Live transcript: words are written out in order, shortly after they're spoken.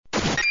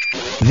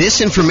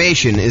This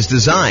information is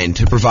designed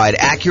to provide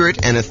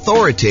accurate and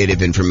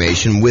authoritative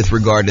information with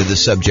regard to the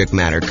subject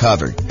matter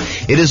covered.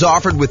 It is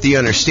offered with the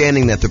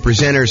understanding that the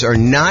presenters are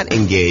not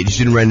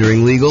engaged in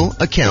rendering legal,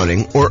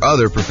 accounting, or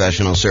other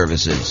professional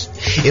services.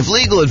 If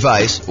legal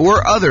advice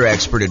or other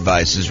expert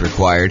advice is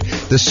required,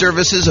 the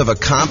services of a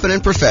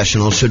competent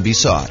professional should be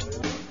sought.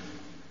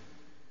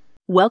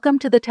 Welcome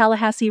to the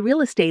Tallahassee Real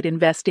Estate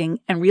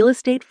Investing and Real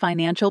Estate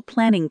Financial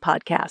Planning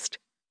Podcast.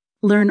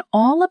 Learn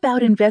all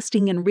about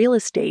investing in real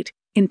estate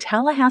in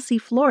Tallahassee,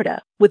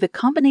 Florida, with a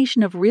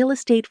combination of real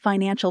estate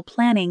financial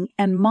planning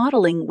and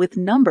modeling with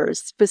numbers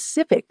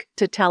specific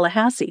to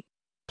Tallahassee,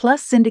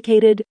 plus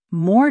syndicated,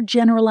 more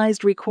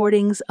generalized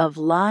recordings of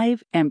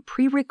live and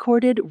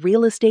pre-recorded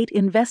real estate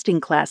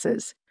investing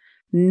classes,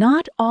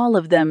 not all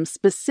of them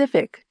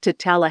specific to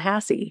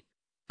Tallahassee.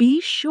 Be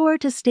sure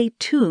to stay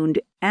tuned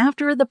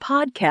after the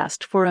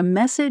podcast for a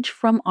message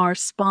from our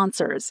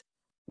sponsors.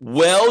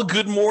 Well,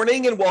 good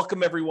morning and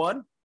welcome,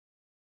 everyone.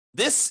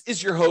 This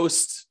is your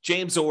host,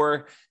 James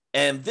Orr,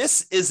 and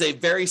this is a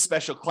very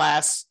special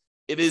class.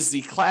 It is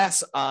the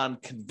class on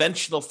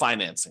conventional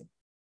financing.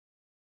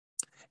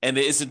 And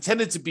it is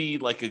intended to be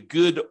like a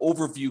good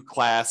overview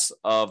class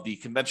of the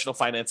conventional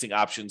financing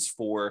options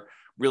for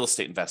real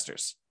estate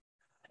investors.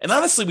 And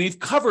honestly, we've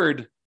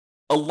covered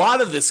a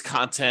lot of this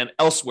content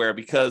elsewhere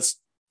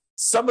because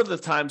some of the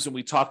times when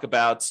we talk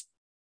about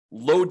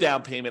low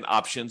down payment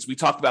options, we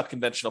talk about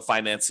conventional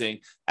financing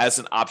as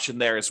an option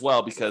there as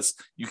well, because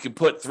you can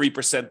put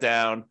 3%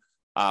 down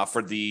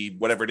for the,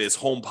 whatever it is,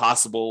 Home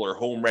Possible or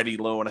Home Ready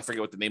loan. I forget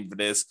what the name of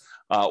it is,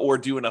 or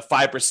doing a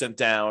 5%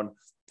 down,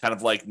 kind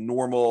of like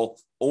normal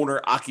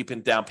owner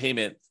occupant down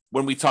payment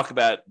when we talk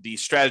about the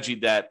strategy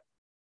that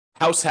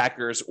house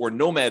hackers or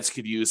nomads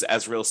could use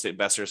as real estate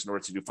investors in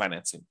order to do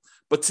financing.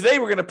 But today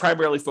we're going to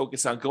primarily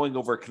focus on going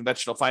over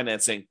conventional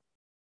financing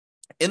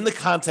in the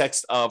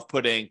context of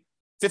putting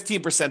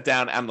 15%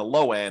 down on the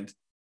low end,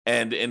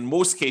 and in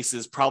most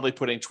cases, probably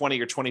putting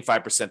 20 or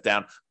 25%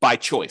 down by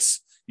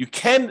choice. You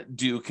can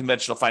do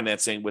conventional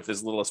financing with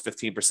as little as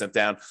 15%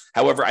 down.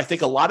 However, I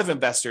think a lot of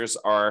investors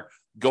are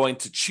going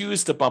to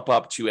choose to bump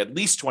up to at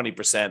least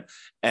 20%.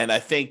 And I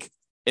think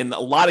in a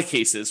lot of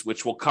cases,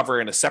 which we'll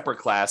cover in a separate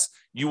class,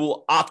 you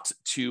will opt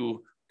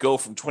to go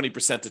from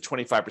 20% to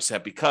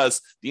 25% because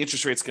the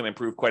interest rate's going to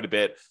improve quite a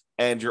bit.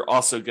 And you're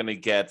also going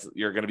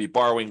to be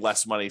borrowing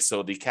less money,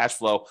 so the cash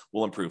flow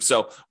will improve.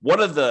 So one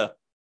of the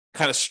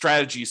kind of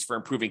strategies for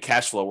improving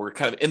cash flow, we're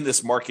kind of in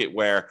this market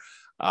where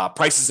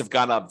prices have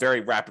gone up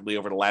very rapidly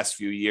over the last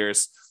few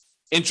years.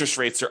 Interest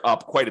rates are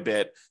up quite a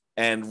bit,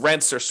 and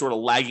rents are sort of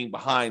lagging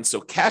behind. So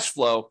cash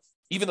flow,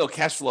 even though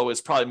cash flow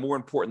is probably more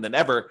important than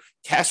ever,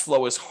 cash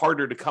flow is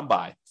harder to come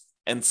by.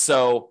 And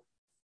so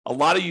a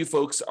lot of you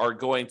folks are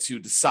going to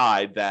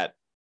decide that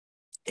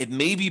it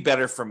may be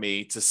better for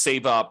me to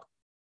save up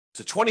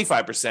to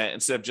 25%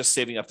 instead of just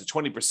saving up to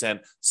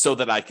 20% so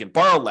that I can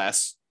borrow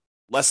less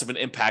of an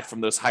impact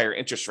from those higher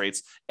interest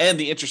rates. And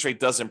the interest rate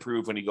does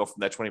improve when you go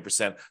from that 20%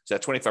 to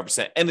that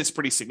 25%. And it's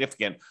pretty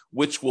significant,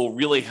 which will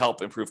really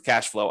help improve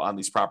cash flow on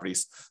these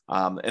properties.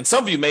 And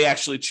some of you may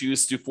actually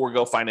choose to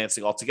forego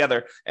financing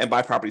altogether and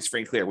buy properties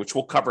free and clear, which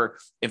we'll cover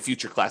in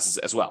future classes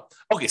as well.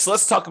 Okay, so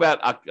let's talk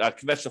about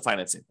conventional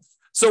financing.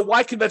 So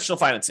why conventional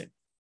financing?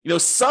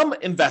 Some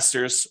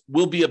investors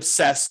will be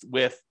obsessed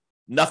with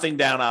nothing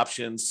down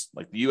options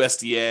like the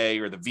USDA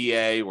or the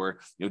VA, or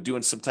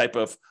doing some type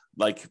of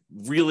like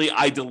really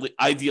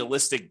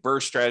idealistic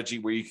BRRRR strategy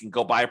where you can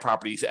go buy a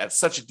property at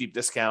such a deep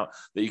discount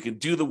that you can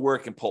do the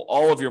work and pull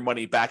all of your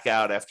money back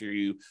out after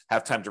you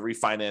have time to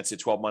refinance it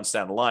 12 months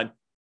down the line.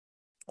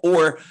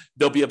 Or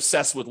they'll be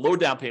obsessed with low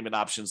down payment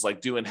options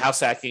like doing house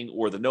hacking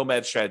or the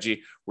nomad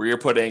strategy where you're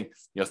putting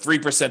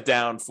 3%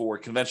 down for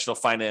conventional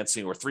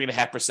financing or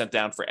 3.5%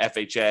 down for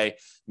FHA.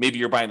 Maybe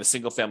you're buying a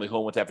single family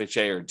home with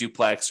FHA or a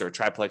duplex or a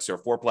triplex or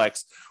a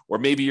fourplex, or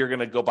maybe you're going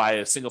to go buy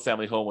a single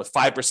family home with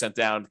 5%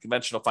 down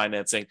conventional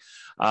financing.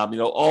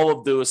 All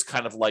of those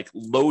kind of like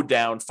low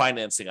down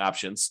financing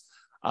options.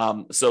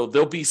 So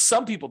there'll be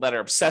some people that are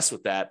obsessed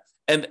with that.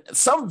 And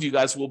some of you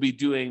guys will be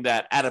doing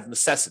that out of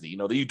necessity,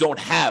 that you don't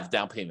have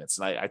down payments.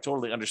 And I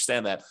totally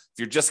understand that. If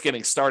you're just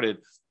getting started,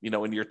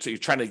 and you're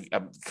trying to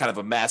kind of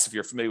amass, if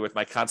you're familiar with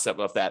my concept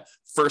of that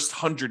first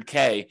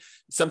 100K,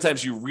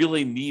 sometimes you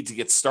really need to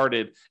get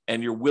started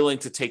and you're willing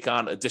to take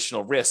on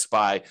additional risk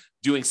by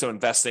doing some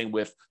investing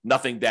with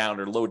nothing down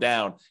or low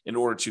down in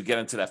order to get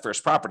into that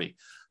first property.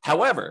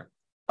 However,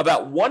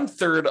 about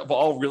 1/3 of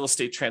all real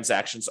estate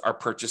transactions are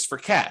purchased for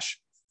cash.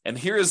 And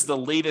here is the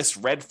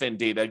latest Redfin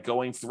data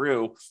going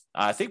through,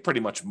 I think pretty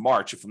much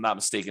March, if I'm not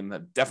mistaken.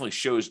 That definitely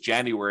shows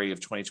January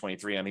of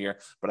 2023 on here,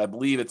 but I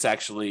believe it's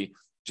actually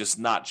just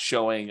not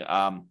showing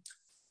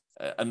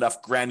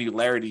enough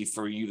granularity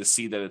for you to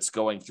see that it's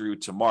going through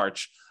to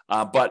March.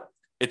 But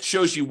it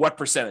shows you what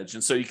percentage.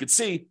 And so you could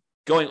see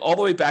going all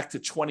the way back to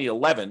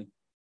 2011,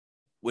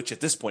 which at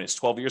this point is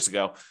 12 years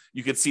ago,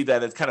 you could see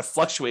that it kind of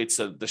fluctuates.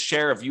 The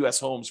share of U.S.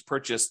 homes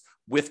purchased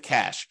with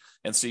cash.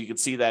 And so you can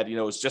see that,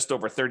 it's just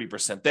over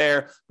 30%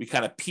 there. We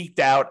kind of peaked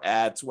out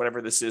at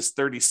whatever this is,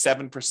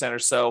 37% or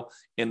so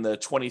in the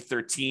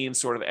 2013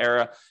 sort of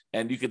era.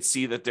 And you can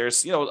see that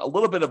there's, a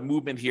little bit of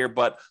movement here,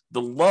 but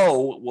the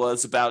low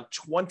was about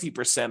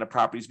 20% of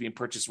properties being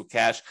purchased with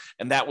cash.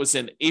 And that was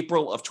in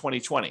April of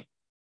 2020,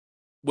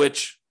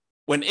 which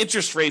when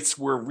interest rates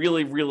were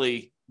really,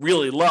 really,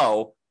 really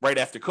low right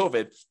after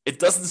COVID, it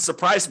doesn't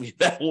surprise me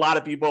that a lot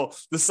of people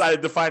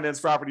decided to finance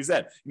properties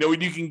then.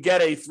 When you can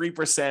get a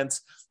 3%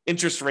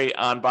 interest rate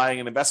on buying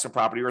an investment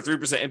property, or a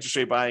 3% interest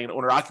rate buying an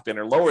owner-occupant,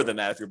 or lower than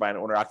that if you're buying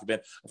an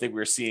owner-occupant. I think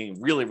we were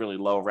seeing really, really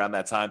low around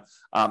that time.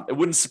 It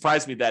wouldn't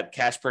surprise me that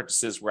cash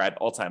purchases were at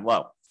all-time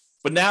low.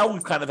 But now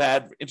we've kind of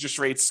had interest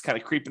rates kind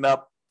of creeping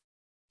up,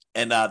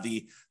 and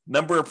the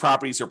number of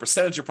properties or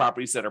percentage of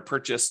properties that are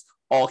purchased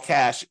all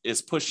cash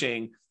is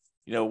pushing,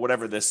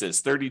 whatever this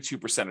is,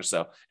 32% or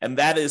so. And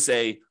that is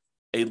a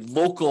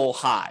local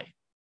high.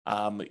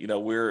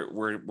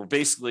 We're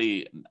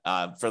basically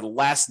for the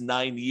last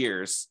 9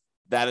 years,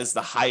 that is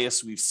the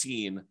highest we've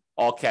seen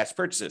all cash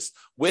purchases,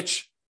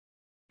 which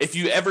if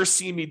you ever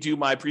see me do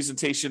my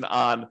presentation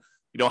on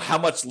how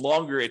much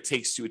longer it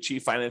takes to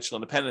achieve financial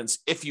independence,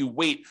 if you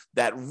wait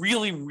that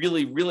really,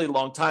 really, really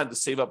long time to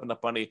save up enough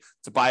money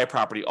to buy a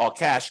property all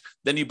cash,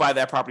 then you buy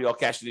that property all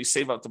cash and you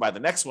save up to buy the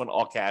next one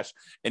all cash.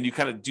 And you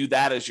kind of do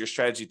that as your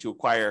strategy to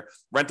acquire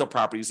rental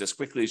properties as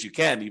quickly as you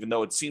can, even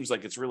though it seems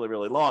like it's really,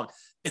 really long.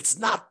 It's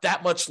not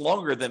that much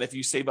longer than if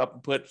you save up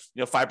and put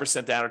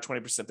 5% down or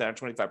 20% down or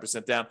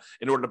 25% down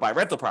in order to buy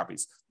rental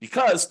properties,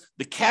 because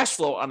the cash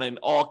flow on an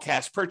all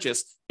cash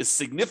purchase is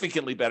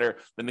significantly better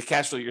than the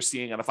cash flow you're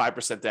seeing on a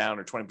 5% down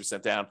or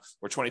 20% down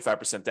or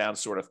 25% down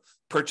sort of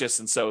purchase.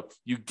 And so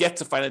you get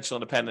to financial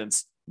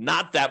independence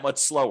not that much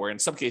slower, in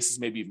some cases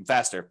maybe even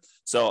faster.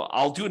 So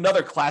I'll do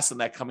another class on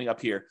that coming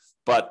up here,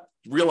 but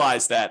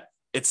realize that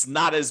it's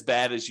not as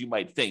bad as you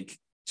might think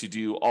to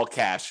do all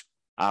cash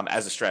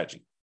as a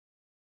strategy.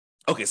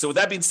 Okay, so with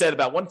that being said,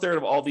 about 1/3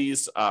 of all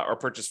these are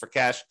purchased for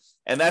cash,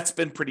 and that's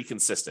been pretty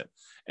consistent.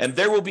 And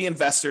there will be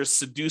investors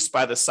seduced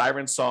by the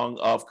siren song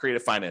of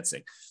creative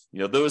financing.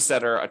 Those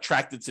that are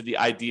attracted to the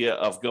idea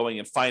of going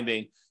and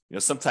finding,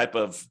 some type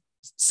of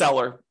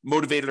seller,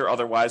 motivated or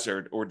otherwise,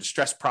 or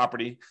distressed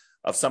property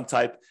of some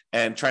type,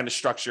 and trying to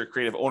structure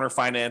creative owner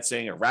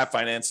financing or wrap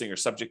financing or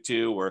subject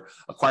to, or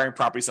acquiring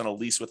properties on a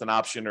lease with an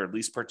option or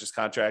lease purchase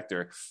contract,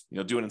 or,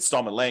 do an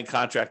installment land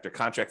contract or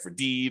contract for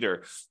deed,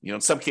 or,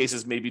 in some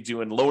cases, maybe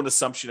doing loan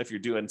assumption if you're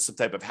doing some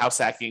type of house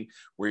hacking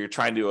where you're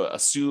trying to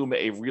assume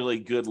a really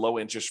good low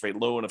interest rate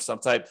loan of some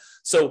type.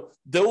 So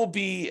there will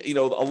be,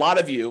 a lot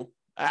of you,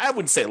 I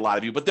wouldn't say a lot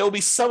of you, but there will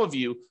be some of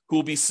you who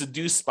will be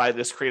seduced by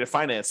this creative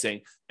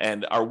financing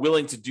and are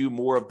willing to do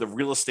more of the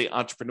real estate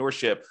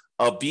entrepreneurship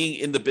of being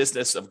in the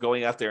business of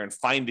going out there and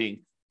finding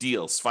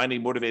deals,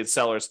 finding motivated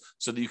sellers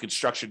so that you can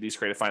structure these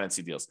creative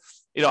financing deals.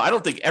 I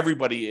don't think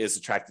everybody is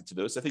attracted to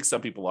those. I think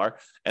some people are,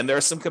 and there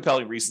are some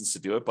compelling reasons to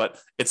do it, but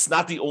it's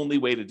not the only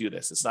way to do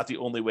this. It's not the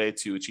only way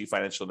to achieve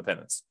financial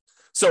independence.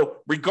 So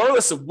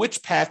regardless of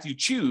which path you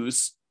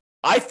choose,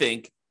 I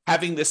think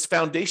having this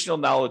foundational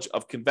knowledge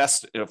of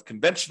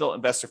conventional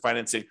investor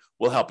financing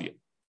will help you.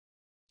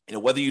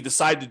 Whether you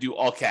decide to do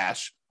all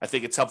cash, I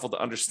think it's helpful to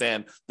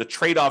understand the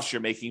trade-offs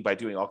you're making by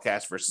doing all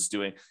cash versus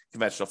doing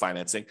conventional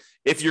financing.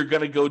 If you're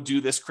going to go do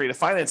this creative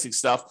financing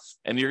stuff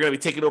and you're going to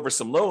be taking over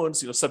some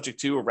loans, subject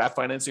to or wrap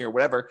financing or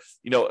whatever,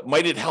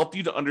 might it help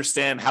you to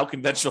understand how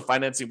conventional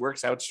financing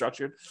works, how it's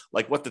structured,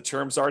 like what the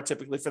terms are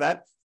typically for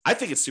that? I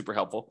think it's super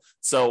helpful.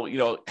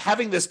 So,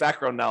 having this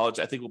background knowledge,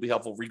 I think will be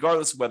helpful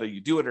regardless of whether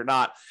you do it or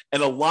not.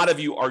 And a lot of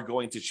you are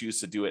going to choose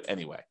to do it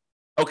anyway.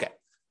 Okay.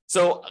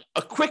 So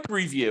a quick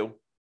review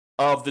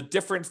of the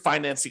different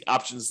financing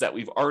options that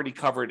we've already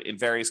covered in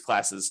various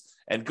classes,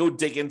 and go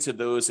dig into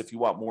those if you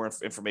want more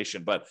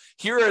information. But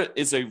here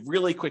is a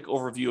really quick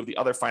overview of the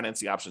other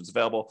financing options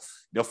available.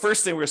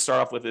 First thing we're going to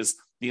start off with is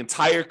the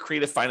entire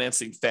creative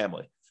financing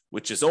family,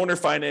 which is owner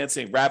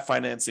financing, wrap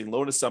financing,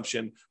 loan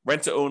assumption,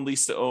 rent to own,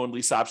 lease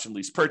option,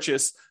 lease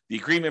purchase, the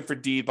agreement for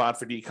deed, bond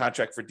for deed,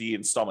 contract for deed,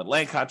 installment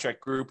land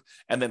contract group,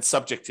 and then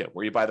subject to,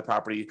 where you buy the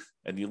property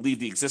and you leave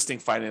the existing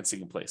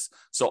financing in place.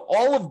 So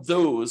all of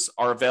those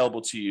are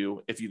available to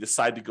you if you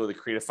decide to go the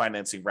creative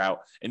financing route.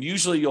 And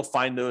usually you'll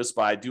find those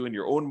by doing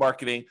your own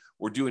marketing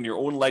or doing your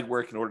own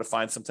legwork in order to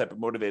find some type of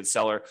motivated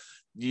seller.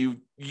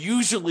 You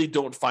usually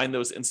don't find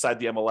those inside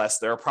the MLS.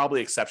 There are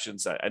probably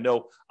exceptions. I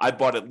know I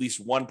bought at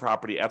least one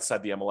property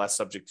outside the MLS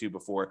subject to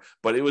before,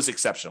 but it was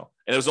exceptional.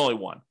 And it was only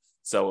one.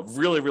 So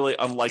really, really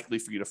unlikely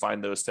for you to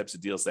find those types of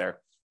deals there.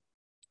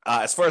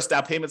 As far as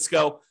down payments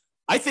go,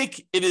 I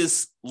think it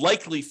is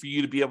likely for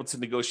you to be able to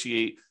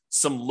negotiate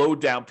some low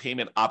down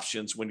payment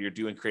options when you're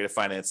doing creative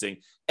financing.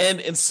 And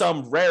in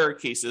some rare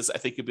cases, I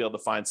think you'll be able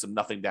to find some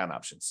nothing down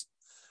options.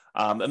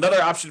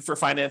 Another option for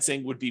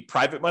financing would be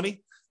private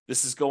money.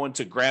 This is going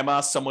to grandma,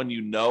 someone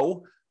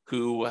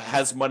who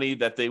has money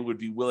that they would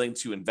be willing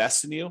to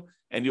invest in you.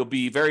 And you'll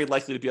be very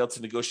likely to be able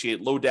to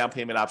negotiate low down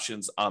payment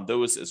options on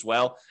those as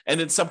well.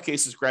 And in some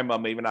cases, grandma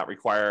may not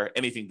require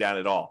anything down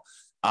at all.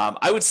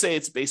 I would say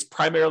it's based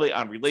primarily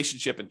on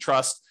relationship and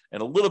trust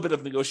and a little bit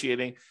of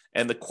negotiating,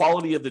 and the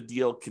quality of the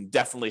deal can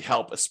definitely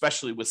help,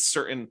 especially with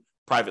certain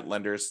private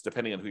lenders,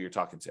 depending on who you're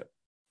talking to.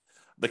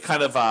 The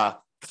kind of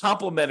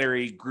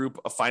complementary group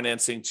of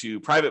financing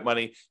to private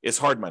money is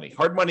hard money.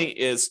 Hard money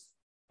is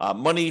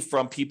money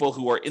from people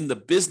who are in the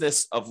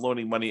business of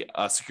loaning money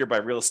secured by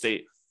real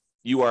estate.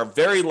 You are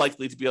very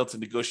likely to be able to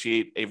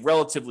negotiate a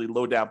relatively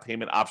low down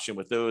payment option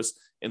with those.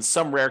 In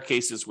some rare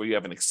cases where you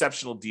have an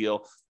exceptional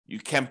deal, you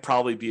can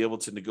probably be able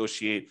to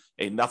negotiate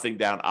a nothing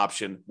down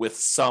option with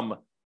some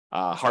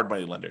hard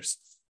money lenders.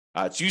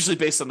 It's usually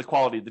based on the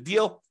quality of the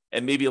deal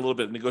and maybe a little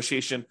bit of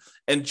negotiation.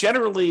 And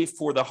generally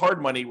for the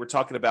hard money, we're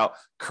talking about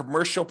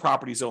commercial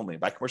properties only.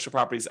 By commercial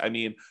properties, I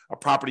mean a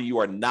property you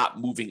are not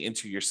moving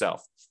into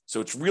yourself.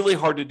 So it's really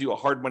hard to do a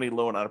hard money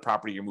loan on a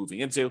property you're moving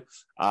into,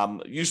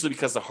 usually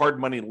because the hard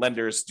money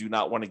lenders do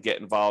not want to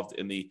get involved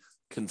in the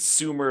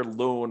consumer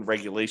loan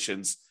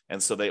regulations.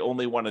 And so they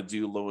only want to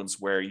do loans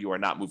where you are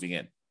not moving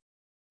in.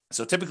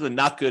 So typically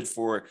not good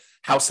for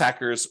house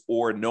hackers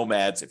or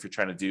nomads if you're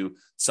trying to do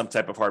some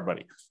type of hard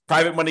money.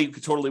 Private money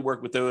could totally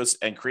work with those,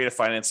 and creative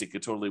financing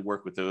could totally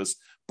work with those.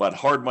 But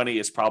hard money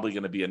is probably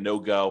going to be a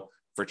no-go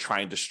for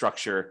trying to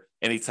structure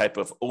any type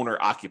of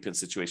owner-occupant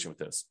situation with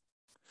those.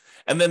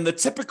 And then the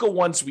typical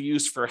ones we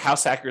use for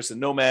house hackers and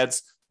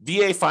nomads,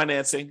 VA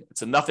financing.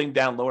 It's a nothing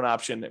down loan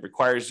option. It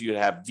requires you to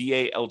have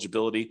VA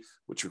eligibility,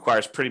 which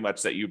requires pretty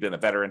much that you've been a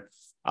veteran.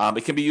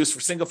 It can be used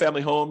for single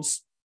family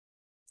homes,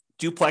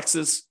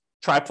 duplexes,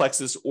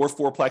 triplexes, or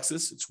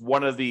fourplexes. It's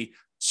one of the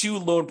 2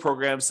 loan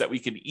programs that we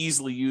can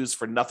easily use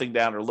for nothing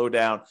down or low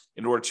down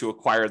in order to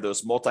acquire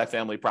those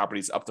multifamily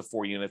properties up to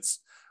 4 units.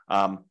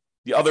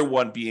 The other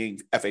one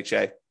being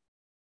FHA.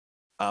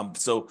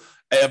 So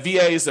a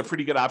VA is a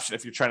pretty good option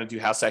if you're trying to do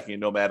house hacking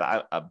and nomad.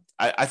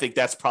 I think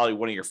that's probably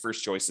one of your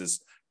first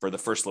choices for the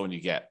first loan you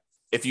get,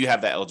 if you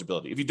have that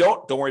eligibility. If you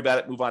don't worry about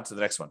it. Move on to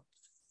the next one.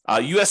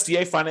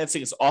 USDA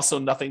financing is also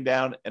nothing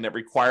down, and it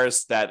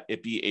requires that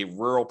it be a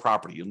rural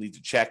property. You'll need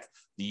to check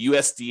the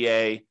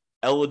USDA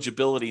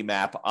eligibility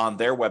map on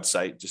their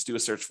website. Just do a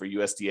search for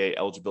USDA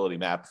eligibility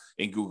map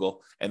in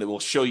Google, and it will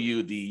show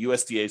you the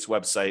USDA's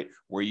website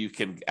where you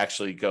can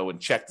actually go and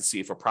check to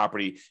see if a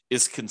property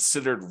is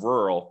considered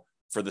rural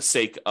for the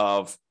sake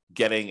of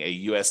getting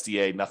a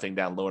USDA nothing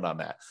down loan on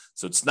that.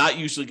 So it's not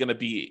usually going to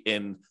be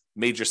in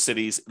major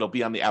cities. It'll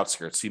be on the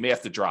outskirts. So you may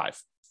have to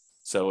drive.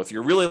 So if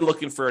you're really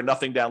looking for a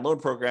nothing down loan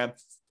program,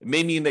 it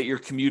may mean that you're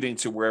commuting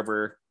to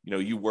wherever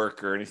you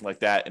work or anything like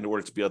that in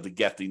order to be able to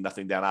get the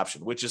nothing down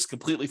option, which is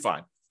completely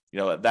fine.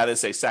 That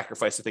is a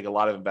sacrifice I think a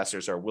lot of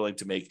investors are willing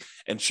to make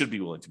and should be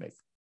willing to make.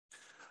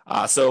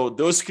 So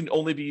those can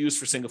only be used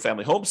for single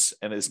family homes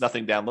and is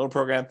nothing down loan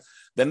program.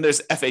 Then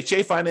there's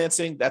FHA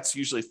financing. That's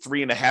usually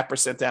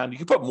 3.5% down. You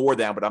can put more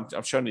down, but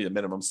I'm showing you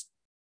the minimums.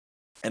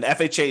 And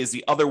FHA is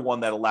the other one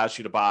that allows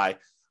you to buy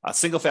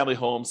single family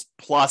homes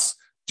plus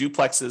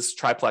duplexes,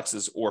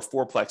 triplexes, or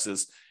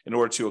fourplexes in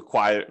order to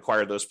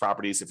acquire those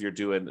properties.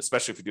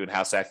 Especially if you're doing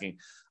house hacking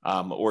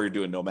or you're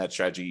doing nomad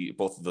strategy,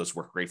 both of those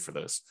work great for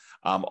those.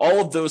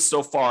 All of those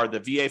so far, the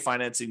VA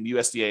financing, the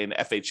USDA, and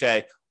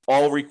FHA,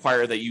 all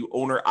require that you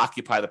owner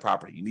occupy the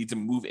property. You need to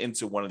move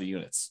into one of the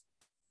units,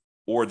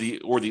 or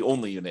the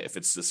only unit if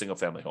it's a single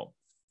family home.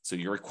 So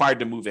you're required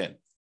to move in.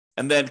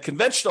 And then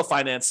conventional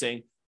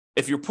financing,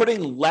 if you're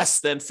putting less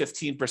than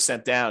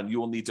 15% down, you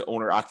will need to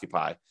owner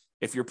occupy.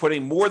 If you're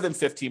putting more than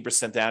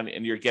 15% down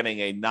and you're getting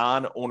a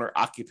non-owner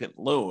occupant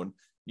loan,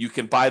 you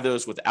can buy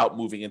those without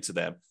moving into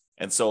them.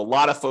 And so a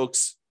lot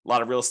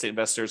of real estate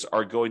investors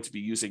are going to be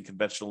using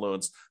conventional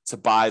loans to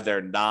buy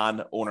their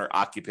non-owner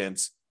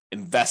occupant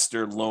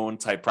investor loan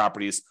type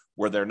properties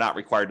where they're not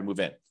required to move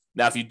in.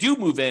 Now, if you do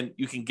move in,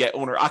 you can get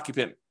owner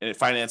occupant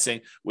financing,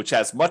 which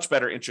has much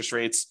better interest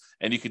rates,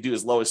 and you could do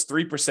as low as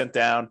 3%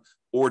 down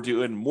or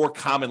doing more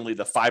commonly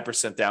the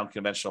 5% down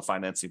conventional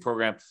financing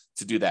program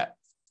to do that.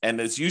 And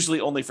it's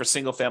usually only for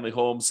single family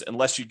homes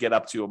unless you get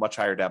up to a much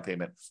higher down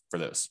payment for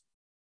those.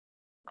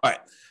 All right.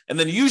 And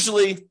then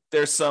usually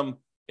there's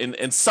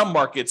in some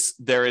markets,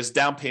 there is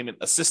down payment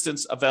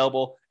assistance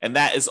available, and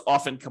that is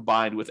often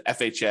combined with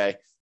FHA.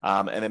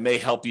 And it may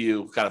help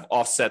you kind of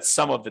offset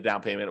some of the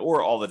down payment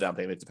or all the down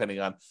payment, depending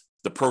on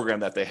the program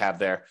that they have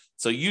there.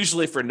 So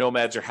usually for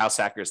nomads or house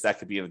hackers, that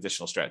could be an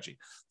additional strategy.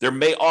 There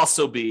may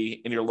also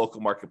be in your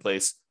local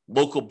marketplace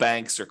local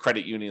banks or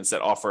credit unions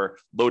that offer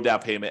low down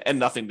payment and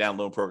nothing down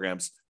loan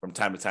programs. From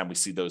time to time, we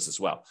see those as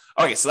well.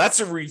 Okay, so that's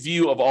a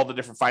review of all the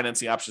different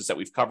financing options that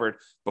we've covered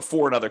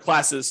before in other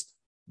classes.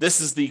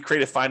 This is the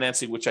creative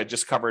financing, which I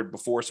just covered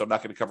before, so I'm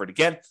not going to cover it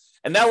again.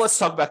 And now let's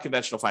talk about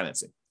conventional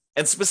financing,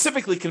 and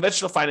specifically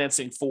conventional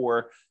financing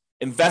for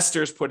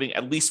investors putting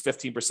at least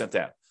 15%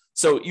 down.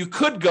 So you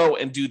could go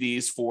and do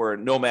these for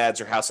nomads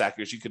or house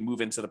hackers. You can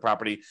move into the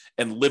property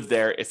and live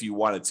there if you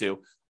wanted to.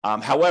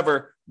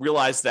 However,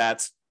 realize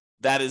that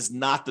is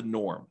not the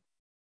norm.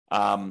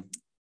 And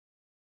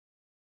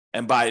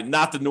by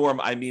not the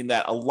norm, I mean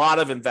that a lot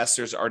of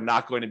investors are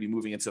not going to be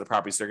moving into the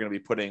properties. They're going to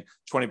be putting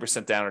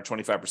 20% down or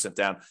 25%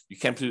 down. You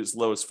can put as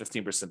low as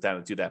 15% down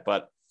to do that.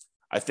 But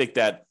I think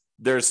that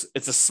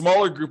it's a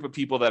smaller group of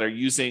people that are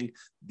using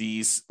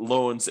these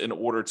loans in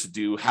order to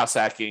do house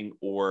hacking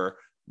or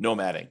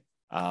nomading.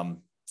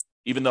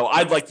 Even though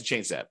I'd like to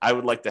change that. I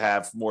would like to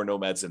have more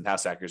nomads and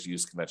house hackers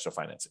use conventional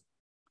financing.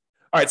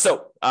 All right,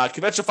 so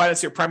conventional finance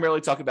here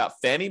primarily talking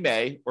about Fannie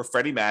Mae or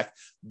Freddie Mac.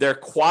 They're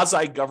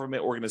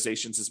quasi-government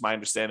organizations, is my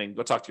understanding.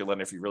 Go talk to your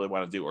lender if you really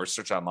want to do, or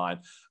search online.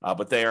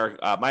 But they are,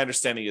 my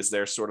understanding is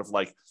they're sort of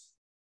like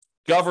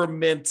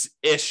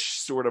government-ish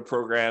sort of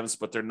programs,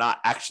 but they're not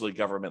actually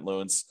government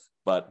loans.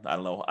 But I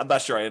don't know. I'm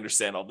not sure I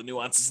understand all the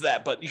nuances of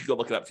that, but you can go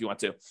look it up if you want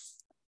to.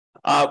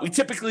 We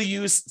typically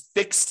use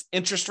fixed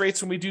interest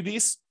rates when we do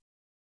these.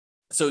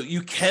 So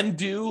you can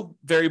do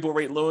variable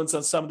rate loans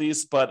on some of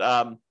these, but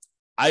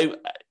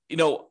in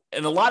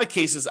a lot of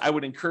cases, I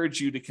would encourage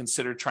you to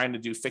consider trying to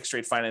do fixed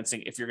rate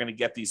financing if you're going to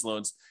get these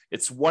loans.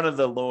 It's one of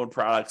the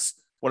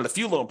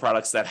few loan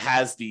products that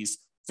has these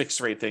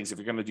fixed rate things. If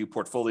you're going to do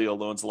portfolio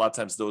loans, a lot of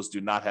times those do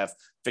not have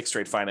fixed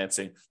rate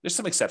financing. There's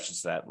some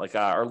exceptions to that, like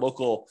our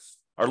local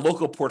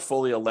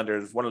portfolio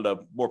lender, one of the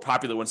more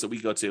popular ones that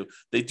we go to.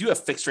 They do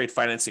have fixed rate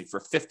financing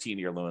for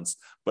 15-year loans,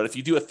 but if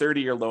you do a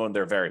 30-year loan,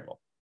 they're variable.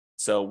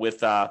 So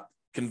with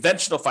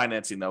conventional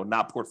financing, though,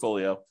 not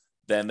portfolio,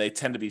 then they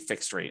tend to be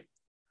fixed rate.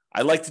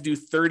 I like to do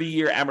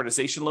 30-year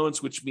amortization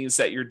loans, which means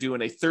that you're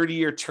doing a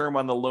 30-year term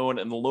on the loan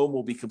and the loan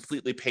will be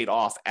completely paid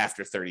off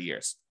after 30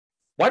 years.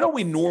 Why don't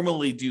we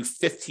normally do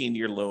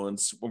 15-year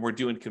loans when we're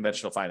doing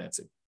conventional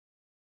financing?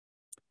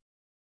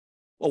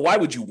 Well, why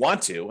would you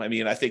want to? I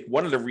mean, I think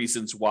one of the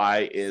reasons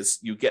why is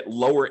you get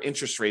lower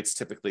interest rates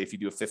typically if you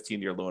do a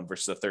 15-year loan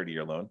versus a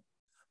 30-year loan.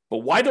 But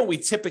why don't we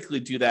typically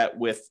do that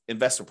with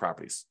investment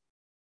properties?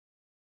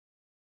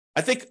 I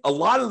think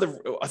one of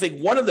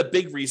the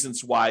big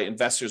reasons why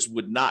investors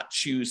would not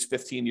choose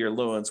 15-year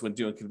loans when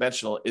doing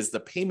conventional is the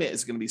payment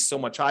is going to be so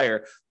much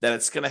higher that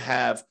it's going to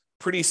have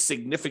pretty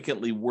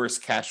significantly worse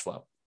cash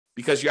flow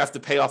because you have to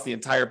pay off the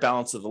entire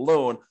balance of the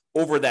loan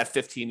over that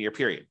 15-year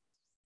period.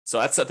 So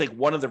that's, I think,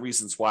 one of the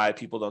reasons why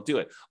people don't do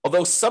it.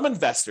 Although some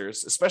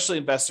investors, especially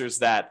investors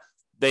that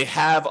they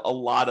have a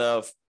lot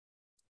of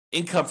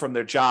income from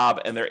their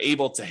job and they're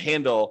able to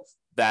handle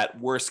that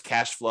worse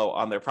cash flow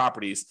on their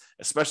properties,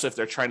 especially if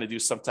they're trying to do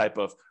some type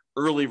of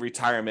early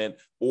retirement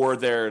or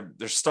they're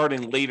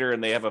starting later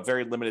and they have a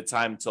very limited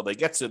time until they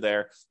get to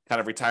their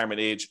kind of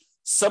retirement age.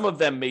 Some of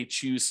them may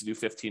choose to do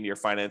 15-year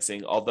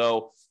financing,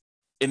 although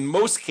in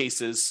most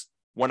cases,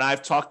 when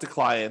I've talked to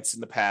clients in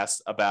the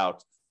past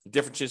about the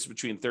differences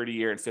between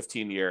 30-year and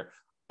 15-year,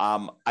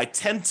 I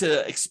tend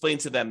to explain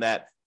to them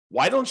that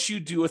why don't you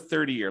do a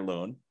 30-year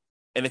loan?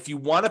 And if you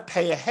want to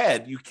pay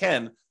ahead, you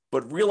can,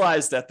 but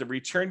realize that the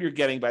return you're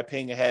getting by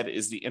paying ahead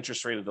is the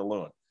interest rate of the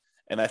loan.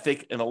 And I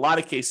think in a lot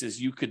of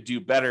cases, you could do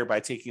better by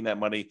taking that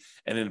money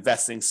and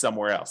investing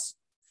somewhere else.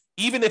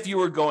 Even if you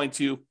were going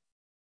to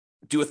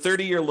do a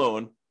 30-year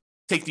loan,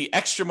 take the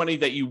extra money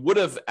that you would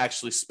have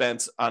actually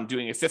spent on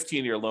doing a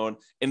 15-year loan,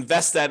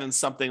 invest that in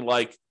something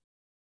like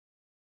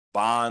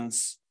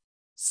bonds,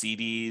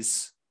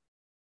 CDs,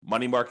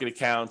 money market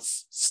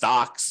accounts,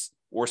 stocks,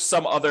 or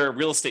some other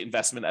real estate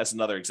investment as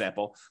another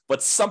example,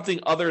 but something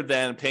other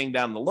than paying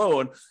down the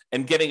loan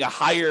and getting a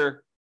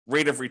higher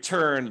rate of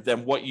return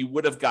than what you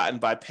would have gotten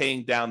by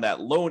paying down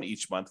that loan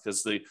each month,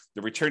 because the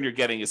return you're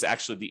getting is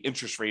actually the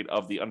interest rate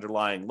of the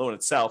underlying loan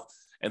itself.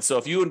 And so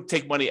if you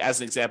take money as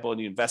an example and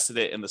you invested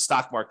it in the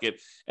stock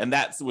market and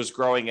that was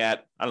growing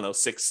at,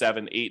 6,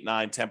 7, 8,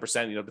 9,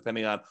 10%,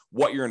 depending on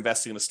what you're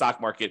investing in the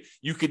stock market,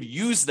 you could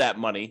use that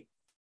money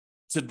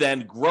to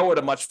then grow at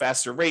a much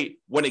faster rate.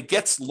 When it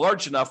gets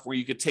large enough where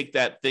you could take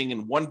that thing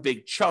in one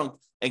big chunk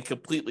and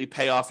completely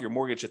pay off your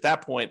mortgage at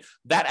that point,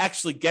 that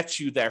actually gets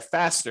you there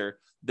faster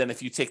than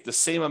if you take the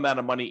same amount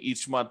of money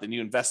each month and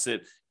you invest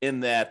it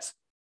in that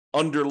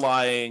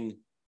underlying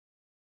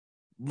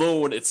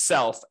loan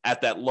itself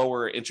at that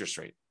lower interest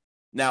rate.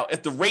 Now,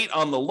 if the rate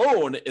on the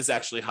loan is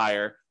actually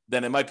higher,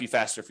 then it might be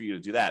faster for you to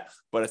do that.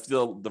 But if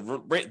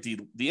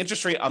the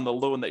interest rate on the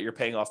loan that you're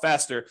paying off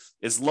faster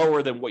is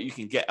lower than what you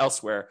can get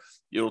elsewhere,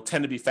 it'll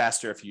tend to be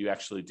faster if you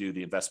actually do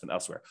the investment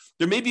elsewhere.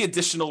 There may be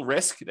additional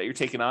risk that you're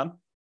taking on.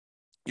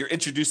 You're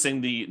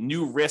introducing the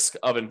new risk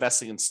of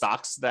investing in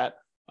stocks that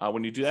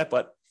when you do that.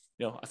 But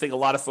I think a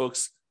lot of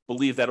folks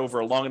believe that over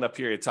a long enough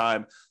period of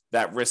time,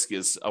 that risk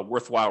is a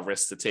worthwhile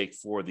risk to take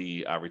for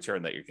the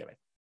return that you're getting.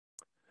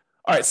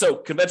 All right, so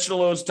conventional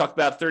loans, talked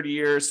about 30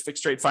 years,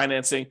 fixed rate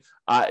financing.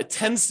 It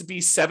tends to be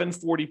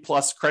 740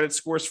 plus credit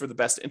scores for the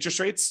best interest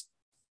rates.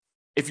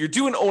 If you're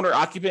doing owner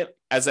occupant,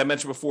 as I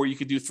mentioned before, you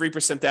could do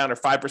 3% down or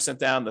 5%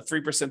 down. The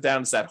 3%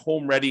 down is that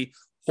home ready,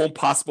 home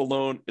possible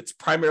loan. It's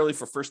primarily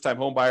for first time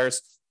home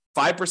buyers.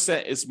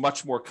 5% is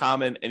much more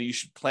common, and you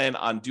should plan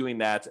on doing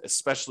that,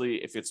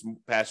 especially if it's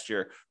past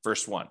your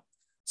first one.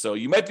 So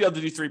you might be able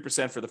to do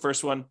 3% for the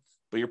first one,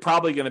 but you're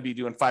probably going to be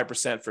doing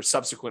 5% for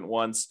subsequent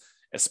ones,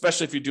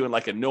 especially if you're doing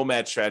like a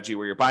nomad strategy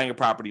where you're buying a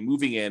property,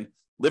 moving in,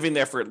 living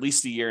there for at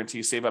least a year until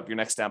you save up your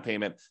next down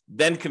payment,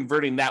 then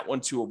converting that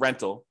one to a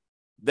rental.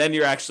 Then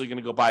you're actually going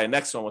to go buy a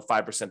next one with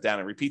 5% down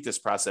and repeat this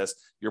process.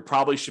 You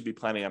probably should be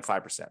planning on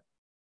 5%.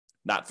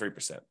 not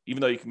 3%,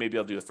 even though you can maybe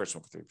able to do the first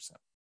one for 3%.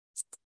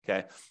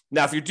 Okay.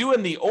 Now, if you're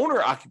doing the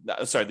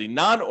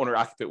non-owner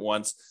occupant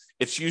ones,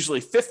 it's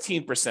usually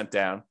 15%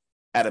 down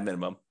at a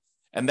minimum,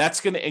 and that's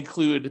going to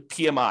include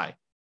PMI.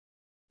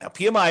 Now,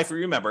 PMI, if you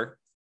remember,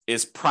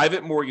 is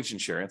private mortgage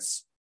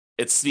insurance.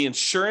 It's the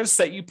insurance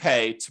that you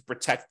pay to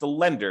protect the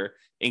lender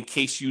in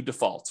case you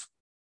default.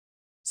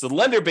 So the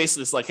lender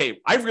basically is like, hey,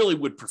 I really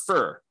would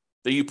prefer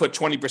that you put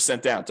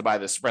 20% down to buy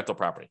this rental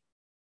property.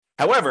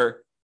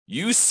 However,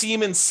 you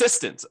seem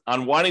insistent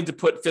on wanting to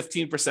put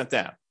 15%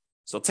 down.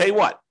 So I'll tell you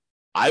what,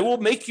 I will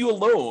make you a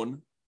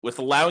loan with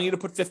allowing you to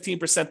put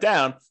 15%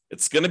 down.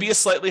 It's going to be a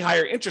slightly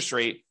higher interest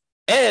rate.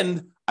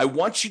 And I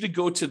want you to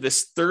go to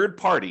this third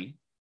party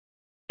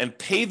and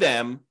pay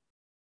them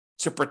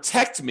to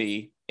protect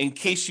me in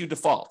case you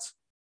default.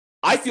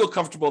 I feel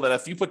comfortable that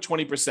if you put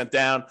 20%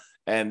 down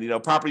and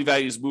property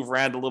values move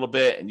around a little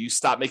bit and you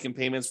stop making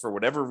payments for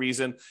whatever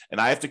reason, and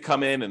I have to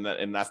come in and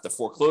I have to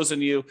foreclose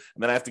on you,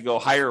 and then I have to go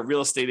hire a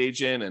real estate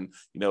agent and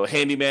a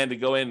handyman to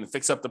go in and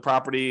fix up the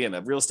property and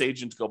a real estate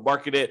agent to go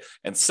market it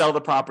and sell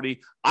the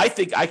property, I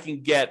think I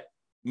can get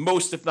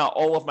most, if not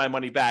all of my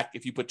money back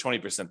if you put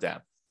 20%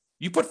 down.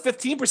 You put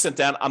 15%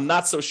 down, I'm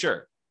not so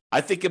sure.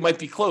 I think it might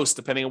be close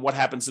depending on what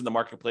happens in the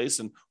marketplace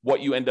and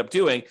what you end up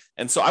doing.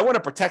 And so I want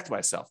to protect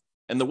myself.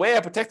 And the way I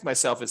protect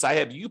myself is I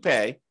have you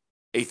pay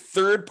a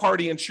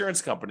third-party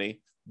insurance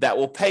company that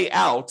will pay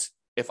out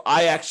if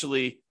I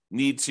actually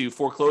need to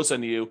foreclose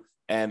on you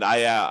and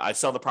I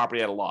sell the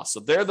property at a loss. So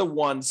they're the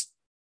ones,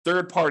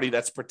 third party,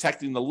 that's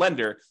protecting the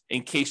lender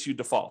in case you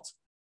default.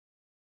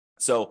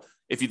 So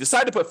if you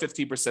decide to put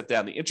 15%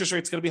 down, the interest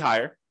rate's going to be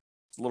higher.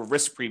 It's a little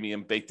risk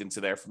premium baked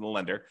into there from the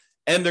lender,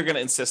 and they're going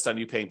to insist on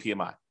you paying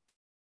PMI.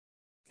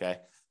 Okay.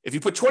 If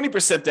you put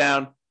 20%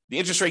 down, the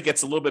interest rate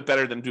gets a little bit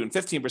better than doing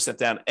 15%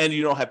 down, and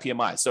you don't have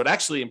PMI. So it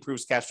actually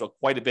improves cash flow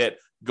quite a bit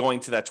going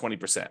to that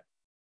 20%.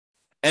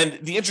 And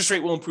the interest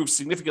rate will improve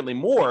significantly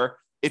more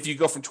if you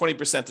go from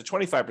 20% to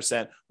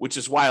 25%, which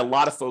is why a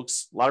lot of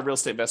real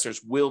estate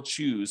investors will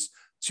choose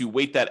to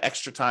wait that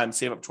extra time,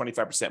 save up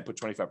 25%, and put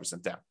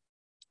 25% down.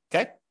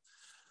 Okay.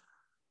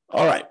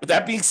 All right. With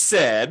that being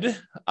said,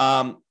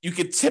 you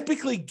could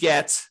typically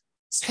get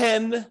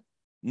 10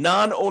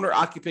 non-owner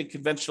occupant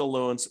conventional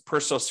loans per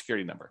Social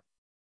Security number.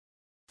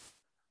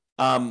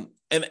 And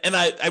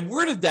I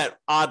worded that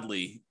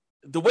oddly.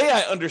 The way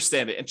I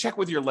understand it, and check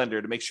with your lender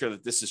to make sure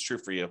that this is true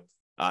for you,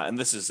 and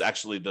this is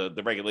actually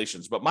the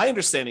regulations, but my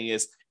understanding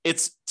is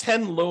it's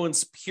 10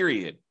 loans,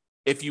 period,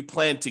 if you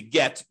plan to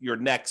get your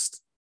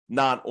next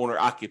non-owner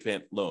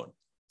occupant loan.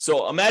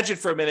 So imagine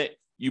for a minute,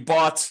 you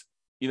bought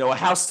a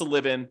house to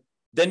live in,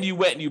 then you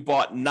went and you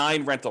bought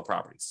 9 rental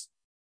properties,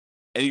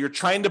 and you're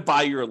trying to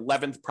buy your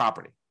 11th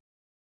property.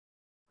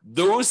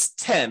 Those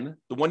 10,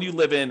 the one you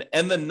live in,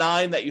 and the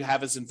 9 that you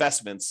have as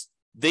investments,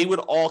 they would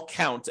all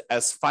count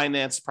as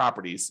financed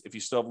properties if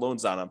you still have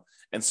loans on them.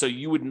 And so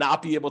you would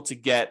not be able to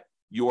get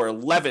your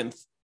 11th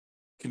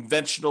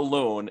conventional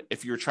loan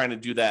if you're trying to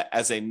do that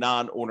as a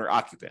non-owner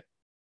occupant.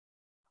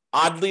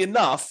 Oddly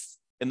enough,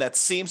 in that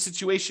same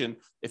situation,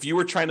 if you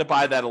were trying to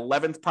buy that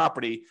 11th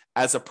property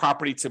as a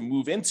property to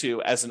move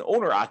into as an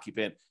owner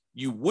occupant,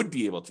 you would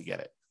be able to get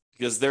it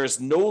because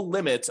there's no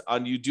limit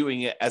on you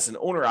doing it as an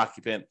owner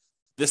occupant.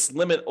 This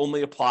limit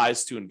only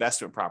applies to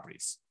investment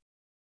properties.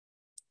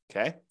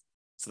 Okay,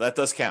 so that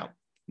does count.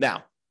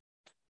 Now,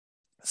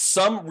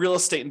 some real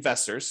estate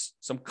investors,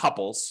 some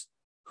couples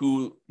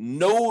who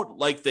know,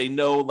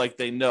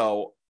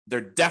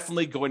 they're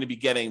definitely going to be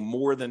getting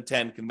more than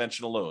 10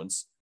 conventional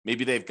loans.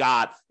 Maybe they've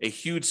got a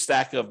huge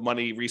stack of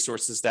money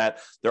resources that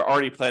they're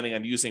already planning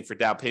on using for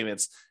down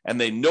payments, and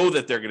they know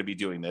that they're going to be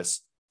doing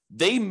this.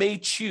 They may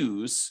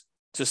choose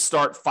to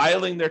start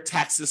filing their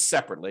taxes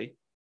separately,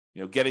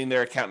 getting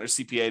their accountant or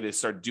CPA to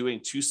start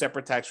doing 2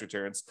 separate tax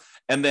returns.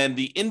 And then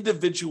the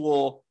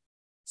individual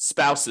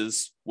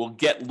spouses will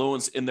get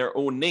loans in their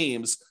own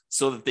names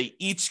so that they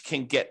each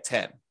can get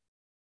 10.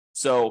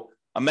 So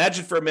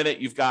imagine for a minute,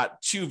 you've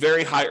got 2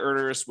 very high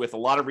earners with a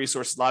lot of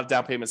resources, a lot of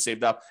down payments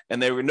saved up,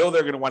 and they know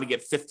they're going to want to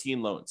get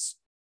 15 loans.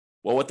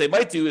 Well, what they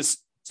might do is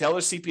tell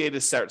their CPA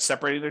to start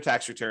separating their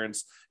tax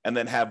returns and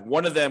then have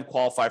one of them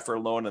qualify for a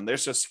loan and their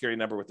Social Security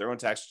number with their own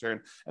tax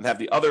return, and have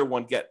the other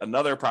one get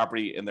another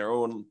property in their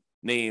own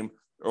name,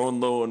 their own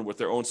loan with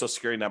their own Social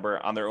Security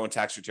number on their own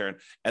tax return.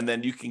 And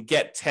then you can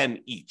get 10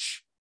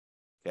 each.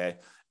 Okay.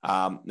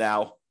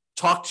 Now,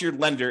 talk to your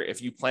lender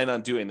if you plan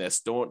on doing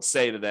this. Don't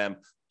say to them,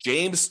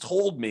 James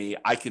told me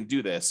I can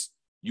do this.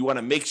 You want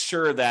to make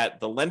sure that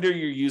the lender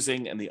you're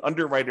using and the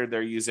underwriter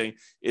they're using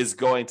is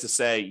going to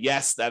say,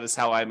 yes, that is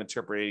how I'm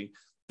interpreting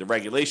the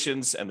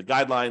regulations and the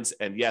guidelines.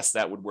 And yes,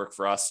 that would work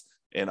for us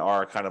in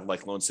our kind of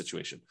like loan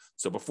situation.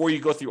 So before you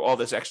go through all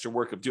this extra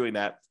work of doing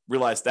that,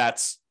 realize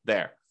that's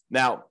there.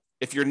 Now,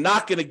 if you're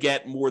not going to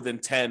get more than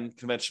 10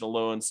 conventional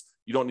loans,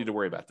 you don't need to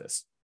worry about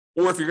this.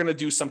 Or if you're going to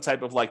do some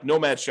type of like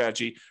nomad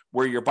strategy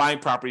where you're buying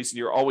properties and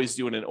you're always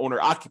doing an owner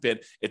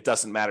occupant, it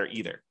doesn't matter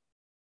either.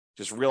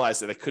 Just realize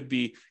that it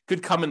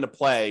could come into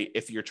play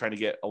if you're trying to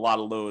get a lot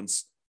of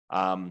loans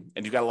and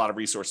you've got a lot of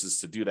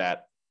resources to do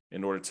that.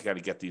 in order to kind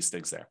of get these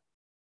things there.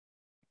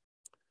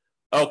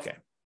 Okay.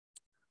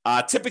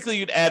 Typically,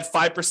 you'd add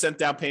 5%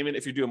 down payment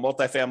if you're doing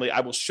multifamily.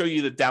 I will show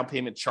you the down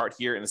payment chart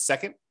here in a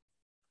second.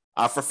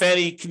 For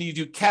Fannie, can you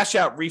do cash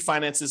out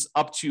refinances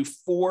up to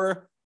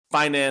 4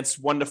 finance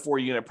 1 to 4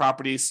 unit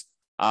properties?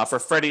 For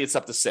Freddie, it's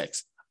up to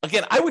 6.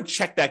 Again, I would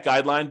check that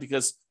guideline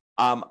because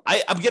I'm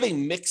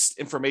getting mixed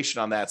information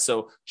on that.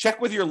 So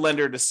check with your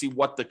lender to see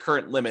what the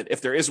current limit,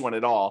 if there is one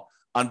at all,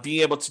 on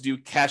being able to do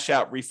cash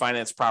out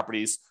refinance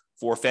properties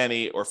for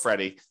Fannie or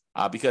Freddie,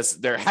 because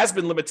there has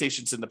been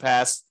limitations in the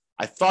past.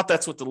 I thought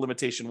that's what the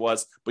limitation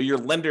was, but your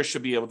lender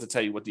should be able to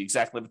tell you what the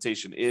exact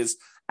limitation is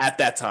at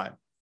that time.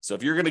 So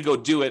if you're going to go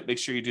do it, make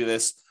sure you do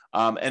this.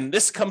 And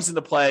this comes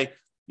into play,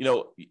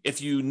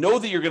 if you know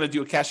that you're going to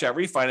do a cash out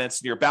refinance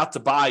and you're about to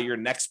buy your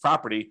next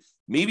property,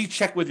 maybe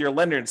check with your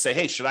lender and say,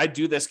 hey, should I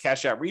do this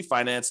cash out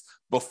refinance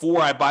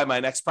before I buy my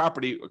next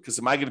property? Because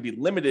am I going to be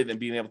limited in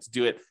being able to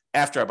do it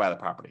after I buy the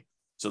property?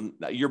 So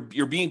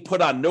you're being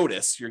put on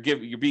notice. You're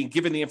being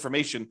given the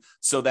information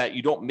so that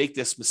you don't make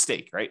this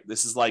mistake, right?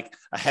 This is like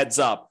a heads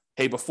up.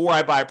 Hey, before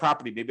I buy a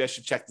property, maybe I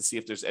should check to see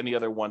if there's any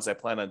other ones I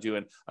plan on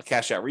doing a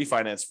cash out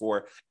refinance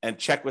for, and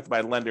check with my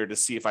lender to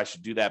see if I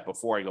should do that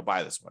before I go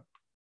buy this one.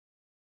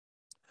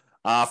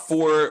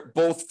 For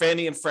both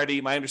Fannie and Freddie,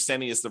 my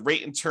understanding is the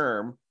rate and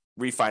term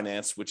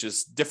refinance, which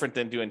is different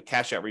than doing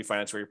cash out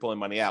refinance where you're pulling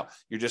money out.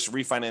 You're just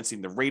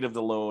refinancing the rate of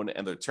the loan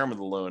and the term of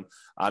the loan.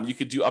 You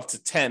could do up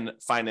to 10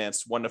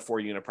 finance 1 to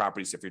 4 unit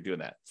properties if you're doing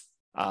that.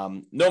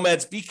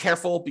 Nomads, be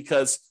careful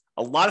because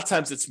a lot of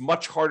times it's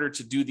much harder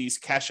to do these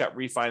cash out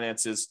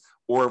refinances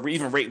or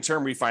even rate and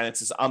term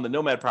refinances on the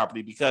nomad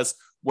property, because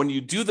when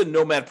you do the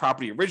nomad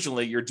property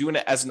originally, you're doing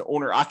it as an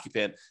owner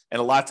occupant, and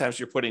a lot of times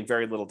you're putting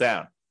very little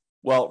down.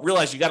 Well,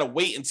 realize you got to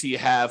wait until you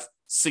have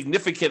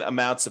significant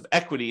amounts of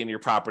equity in your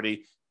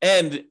property.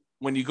 And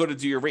when you go to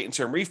do your rate and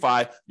term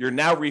refi, you're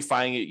now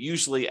refining it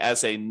usually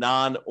as a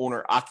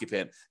non-owner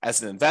occupant,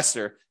 as an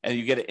investor, and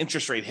you get an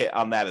interest rate hit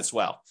on that as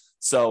well.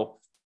 So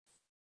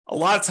a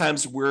lot of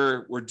times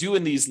we're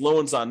doing these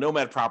loans on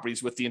nomad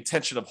properties with the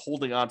intention of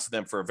holding on to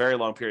them for a very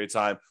long period of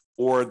time,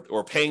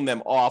 or paying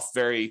them off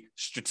very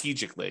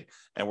strategically.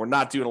 And we're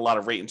not doing a lot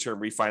of rate and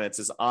term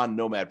refinances on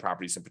nomad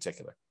properties in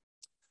particular.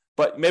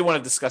 But you may want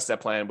to discuss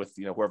that plan with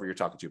whoever you're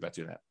talking to about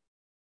doing that.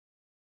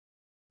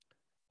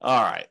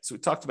 All right, so we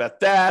talked about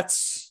that.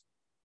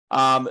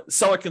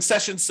 Seller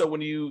concessions. So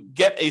when you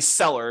get a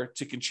seller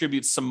to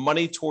contribute some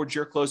money towards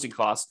your closing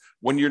costs,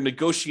 when you're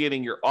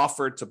negotiating your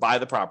offer to buy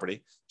the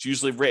property, it's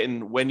usually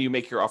written when you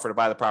make your offer to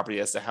buy the property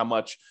as to how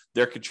much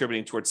they're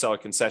contributing towards seller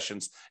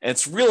concessions. And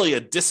it's really a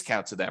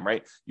discount to them,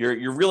 right?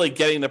 You're really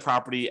getting the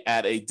property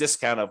at a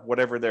discount of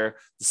whatever they're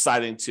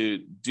deciding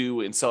to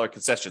do in seller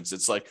concessions.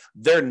 It's like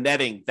they're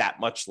netting that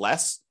much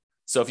less.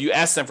 So if you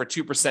ask them for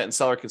 2% in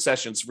seller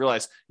concessions,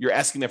 realize you're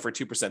asking them for a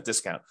 2%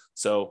 discount.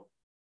 So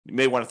you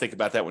may want to think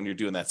about that when you're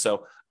doing that.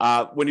 So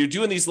when you're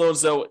doing these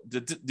loans, though,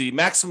 the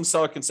maximum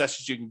seller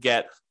concessions you can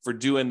get for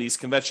doing these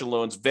conventional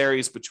loans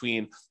varies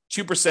between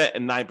 2%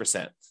 and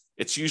 9%.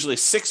 It's usually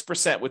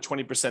 6% with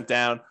 20%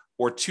 down,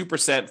 or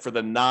 2% for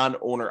the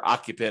non-owner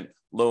occupant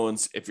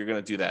loans if you're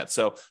going to do that.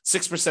 So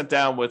 6%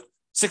 down with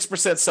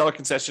 6% seller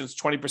concessions,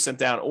 20%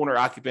 down owner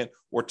occupant,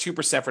 or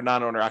 2% for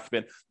non-owner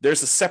occupant.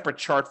 There's a separate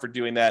chart for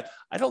doing that.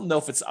 I don't know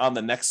if it's on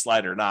the next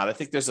slide or not. I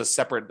think there's a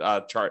separate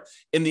chart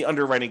in the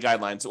underwriting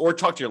guidelines, or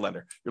talk to your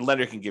lender. Your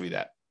lender can give you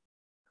that.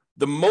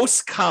 The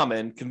most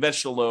common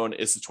conventional loan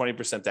is the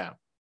 20% down.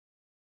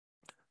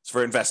 It's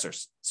for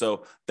investors.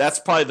 So that's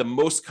probably the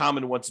most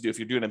common one to do. If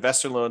you're doing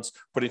investor loans,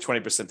 putting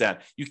 20% down.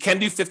 You can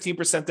do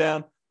 15%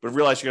 down, but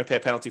realize you're going to pay a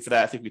penalty for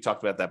that. I think we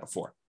talked about that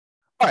before.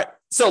 All right,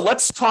 so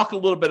let's talk a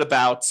little bit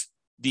about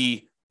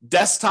the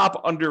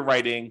desktop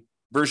underwriting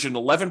version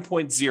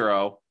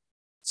 11.0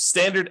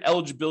 standard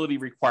eligibility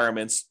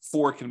requirements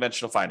for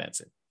conventional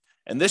financing.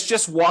 And this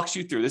just walks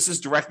you through. This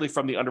is directly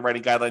from the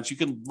underwriting guidelines. You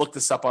can look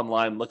this up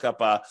online, look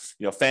up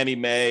Fannie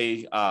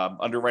Mae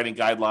underwriting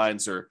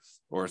guidelines or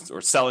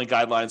selling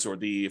guidelines, or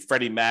the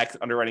Freddie Mac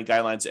underwriting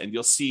guidelines, and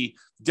you'll see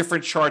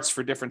different charts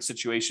for different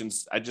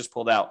situations. I just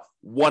pulled out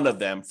one of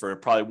them for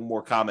probably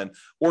more common,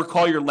 or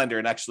call your lender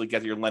and actually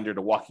get your lender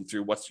to walk you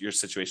through what your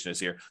situation is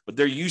here. But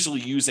they're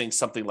usually using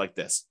something like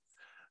this.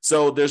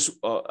 So there's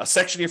a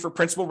section here for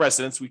principal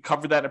residence. We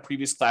covered that in a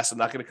previous class. I'm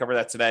not going to cover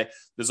that today.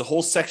 There's a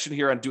whole section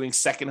here on doing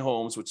second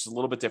homes, which is a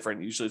little bit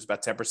different. Usually it's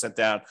about 10%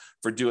 down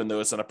for doing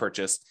those on a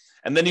purchase.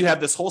 And then you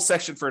have this whole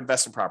section for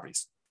investment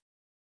properties.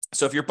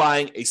 So if you're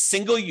buying a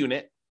single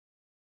unit,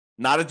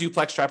 not a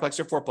duplex, triplex,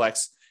 or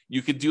fourplex,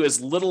 you could do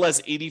as little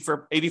as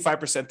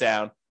 85%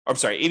 down. I'm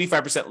sorry,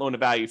 85% loan to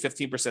value,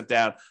 15%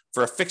 down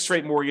for a fixed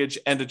rate mortgage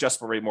and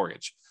adjustable rate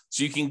mortgage.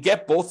 So you can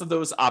get both of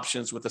those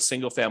options with a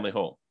single family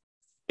home.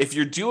 If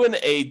you're doing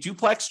a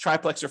duplex,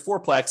 triplex, or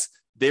fourplex,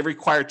 they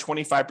require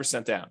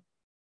 25% down.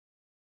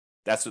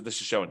 That's what this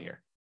is showing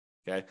here.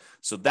 Okay.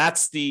 So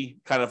that's the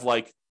kind of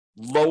like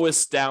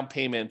lowest down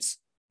payments.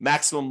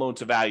 Maximum loan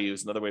to value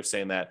is another way of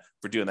saying that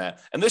for doing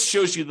that. And this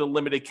shows you the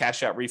limited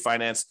cash out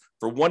refinance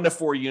for 1 to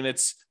 4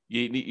 units.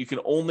 You can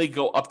only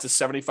go up to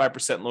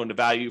 75% loan to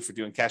value for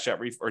doing cash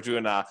out or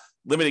doing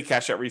limited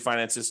cash out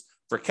refinances.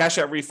 For cash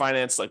out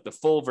refinance, like the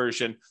full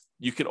version,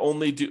 you can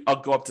only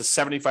go up to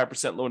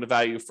 75% loan to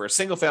value for a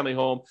single family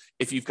home.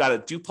 If you've got a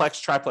duplex,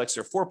 triplex,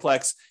 or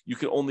fourplex, you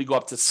can only go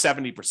up to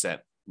 70%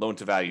 loan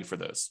to value for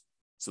those.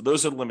 So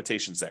those are the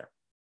limitations there.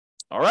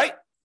 All right.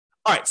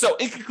 So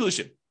in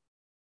conclusion,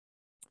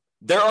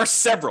 there are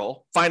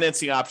several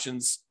financing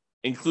options,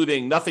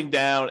 including nothing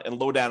down and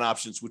low down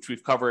options, which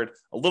we've covered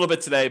a little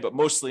bit today, but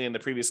mostly in the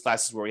previous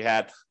classes where we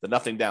had the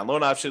nothing down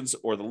loan options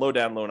or the low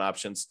down loan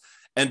options.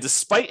 And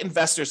despite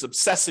investors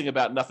obsessing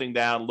about nothing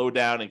down, low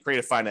down, and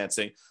creative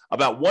financing,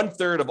 about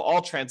 1/3 of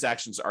all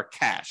transactions are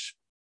cash.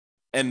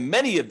 And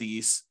many of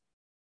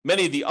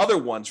the other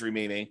ones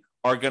remaining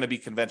are going to be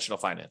conventional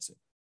financing.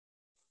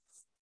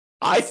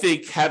 I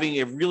think having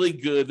a really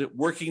good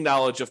working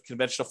knowledge of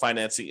conventional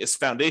financing is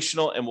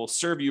foundational and will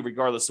serve you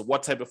regardless of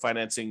what type of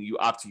financing you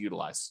opt to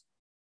utilize,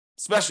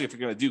 especially if you're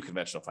going to do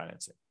conventional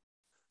financing.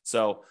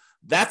 So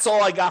that's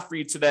all I got for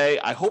you today.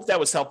 I hope that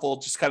was helpful.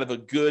 Just kind of a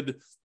good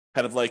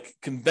kind of like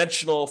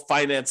conventional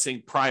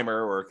financing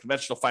primer or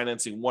conventional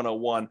financing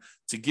 101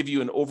 to give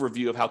you an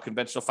overview of how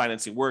conventional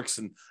financing works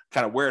and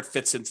kind of where it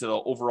fits into the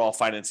overall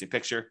financing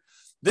picture.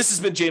 This has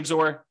been James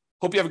Orr.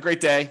 Hope you have a great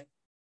day.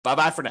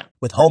 Bye-bye for now.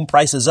 With home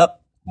prices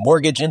up,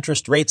 mortgage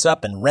interest rates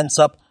up, and rents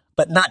up,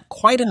 but not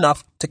quite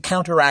enough to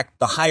counteract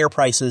the higher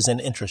prices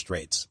and interest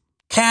rates.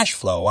 Cash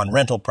flow on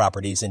rental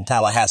properties in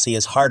Tallahassee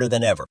is harder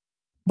than ever.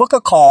 Book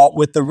a call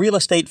with the Real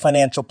Estate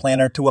Financial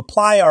Planner to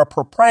apply our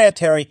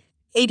proprietary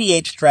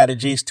 88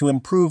 strategies to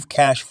improve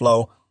cash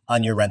flow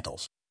on your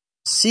rentals.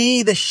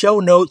 See the show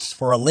notes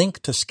for a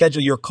link to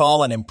schedule your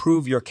call and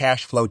improve your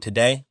cash flow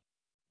today.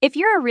 If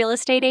you're a real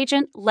estate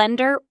agent,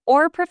 lender,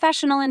 or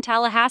professional in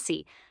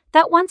Tallahassee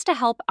that wants to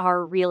help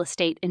our real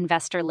estate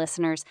investor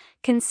listeners,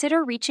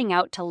 consider reaching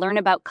out to learn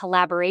about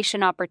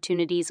collaboration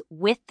opportunities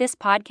with this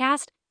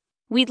podcast.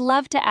 We'd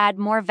love to add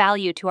more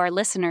value to our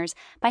listeners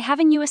by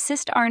having you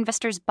assist our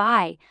investors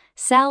buy,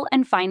 sell,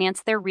 and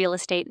finance their real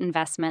estate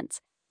investments.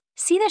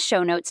 See the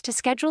show notes to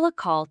schedule a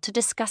call to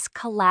discuss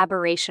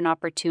collaboration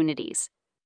opportunities.